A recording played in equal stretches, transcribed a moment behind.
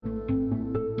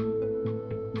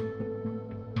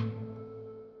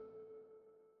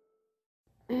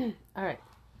All right.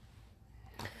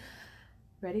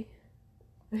 Ready?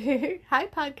 Hi,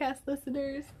 podcast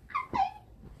listeners.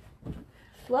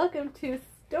 Welcome to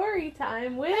Story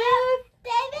Time with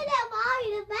David and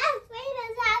Mommy, the best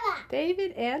readers ever.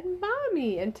 David and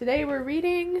Mommy. And today we're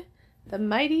reading The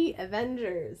Mighty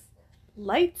Avengers,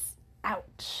 Lights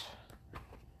Out.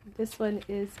 This one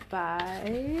is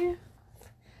by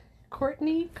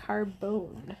Courtney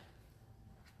Carbone.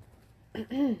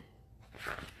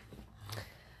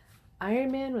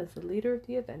 Iron Man was the leader of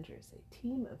the Avengers, a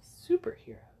team of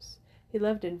superheroes. He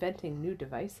loved inventing new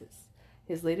devices.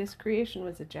 His latest creation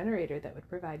was a generator that would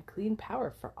provide clean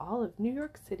power for all of New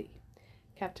York City.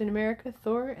 Captain America,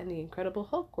 Thor, and the Incredible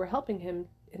Hulk were helping him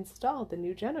install the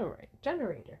new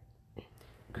generator.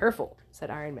 "Careful,"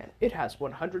 said Iron Man. "It has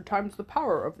 100 times the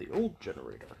power of the old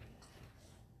generator."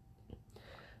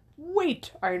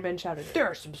 "Wait!" Iron Man shouted. "There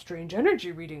are some strange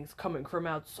energy readings coming from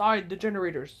outside the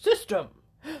generator's system."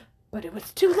 But it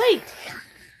was too late.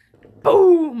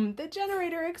 Boom! The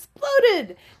generator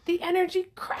exploded. The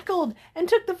energy crackled and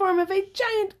took the form of a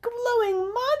giant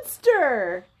glowing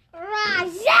monster.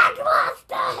 Zack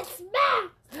Monster!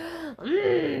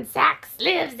 Zax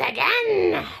lives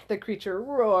again! The creature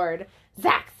roared.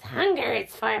 Zack's hunger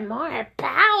is for more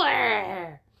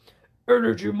power!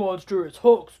 Energy Monster is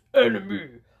Hulk's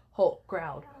enemy! Hulk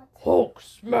growled. Hulk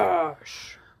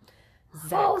smash!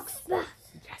 Hulk smash!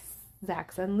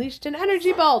 Zax unleashed an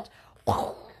energy bolt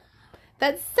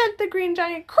that sent the green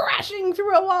giant crashing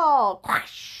through a wall.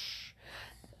 Crash!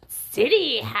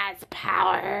 City has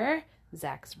power,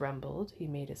 Zax rumbled. He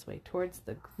made his way towards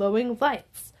the glowing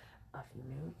lights of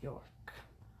New York.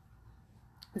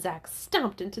 Zax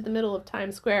stomped into the middle of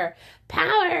Times Square.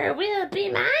 Power will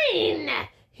be mine!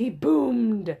 He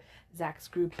boomed. Zax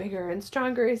grew bigger and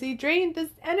stronger as he drained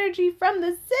this energy from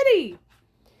the city.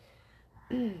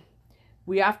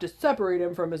 "We have to separate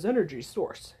him from his energy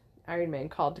source," Iron Man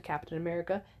called to Captain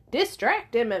America.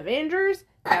 "Distract him, Avengers,"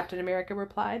 Captain America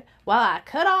replied, "while I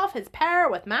cut off his power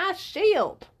with my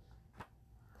shield."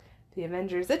 The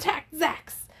Avengers attacked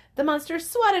Zax. The monster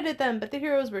swatted at them, but the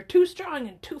heroes were too strong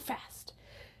and too fast.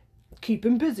 "Keep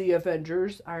him busy,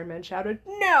 Avengers," Iron Man shouted.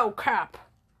 "No, Cap!"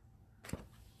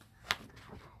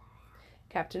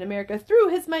 Captain America threw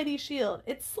his mighty shield.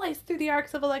 It sliced through the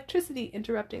arcs of electricity,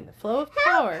 interrupting the flow of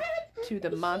power to the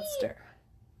monster.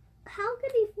 How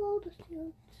could he throw the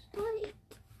shield straight?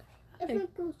 If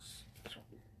it goes...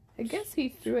 I guess he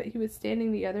threw it. He was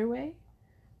standing the other way.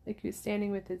 Like he was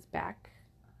standing with his back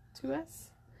to us.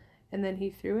 And then he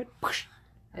threw it.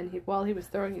 And while he was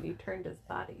throwing it, he turned his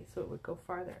body so it would go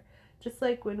farther. Just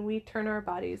like when we turn our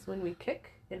bodies when we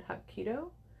kick in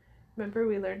Hapkido. Remember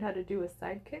we learned how to do a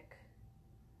side kick?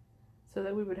 So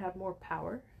that we would have more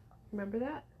power. Remember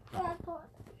that?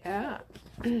 Yeah.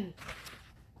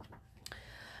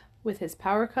 With his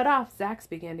power cut off, Zax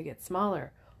began to get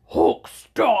smaller. "Hulk,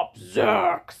 stop,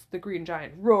 Zax!" The green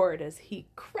giant roared as he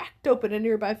cracked open a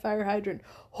nearby fire hydrant.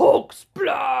 "Hulk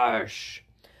splash!"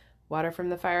 Water from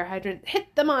the fire hydrant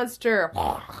hit the monster,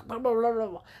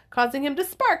 causing him to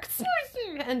spark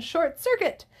and short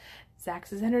circuit.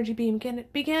 Zax's energy beam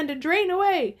began to drain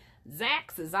away.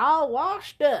 "Zax is all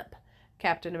washed up,"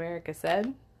 Captain America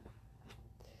said.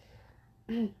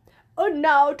 "And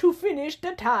now to finish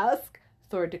the task,"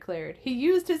 Thor declared. He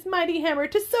used his mighty hammer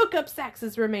to soak up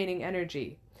Zax's remaining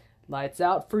energy. "Lights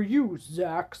out for you,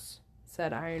 Zax,"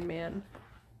 said Iron Man.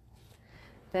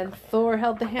 Then Thor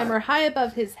held the hammer high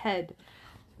above his head.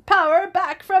 "Power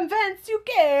back from whence you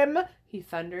came," he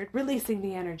thundered, releasing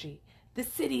the energy. The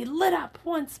city lit up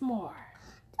once more.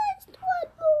 Just one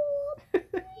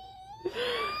more.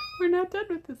 We're not done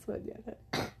with this one yet.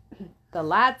 "The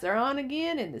lights are on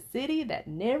again in the city that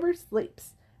never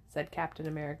sleeps," said Captain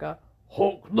America.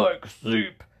 "Hulk like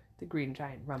sleep," the green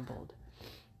giant rumbled.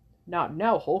 "Not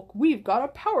now, Hulk. We've got a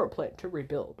power plant to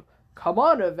rebuild. Come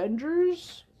on,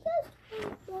 Avengers."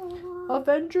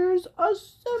 Avengers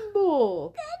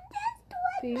assemble.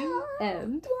 The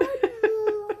end.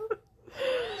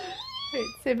 Wait,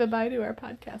 say bye-bye to our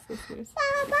podcast listeners.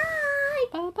 Bye-bye.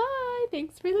 Bye-bye.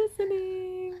 Thanks for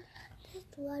listening.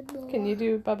 Just one more. Can you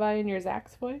do bye-bye in your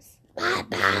Zax voice?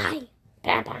 Bye-bye.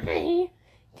 Bye-bye.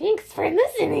 Thanks for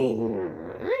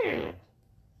listening.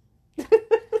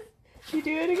 You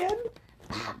do it again?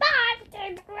 Bye.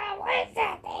 Thanks for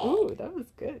listening. Ooh, that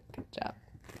was good. Good job.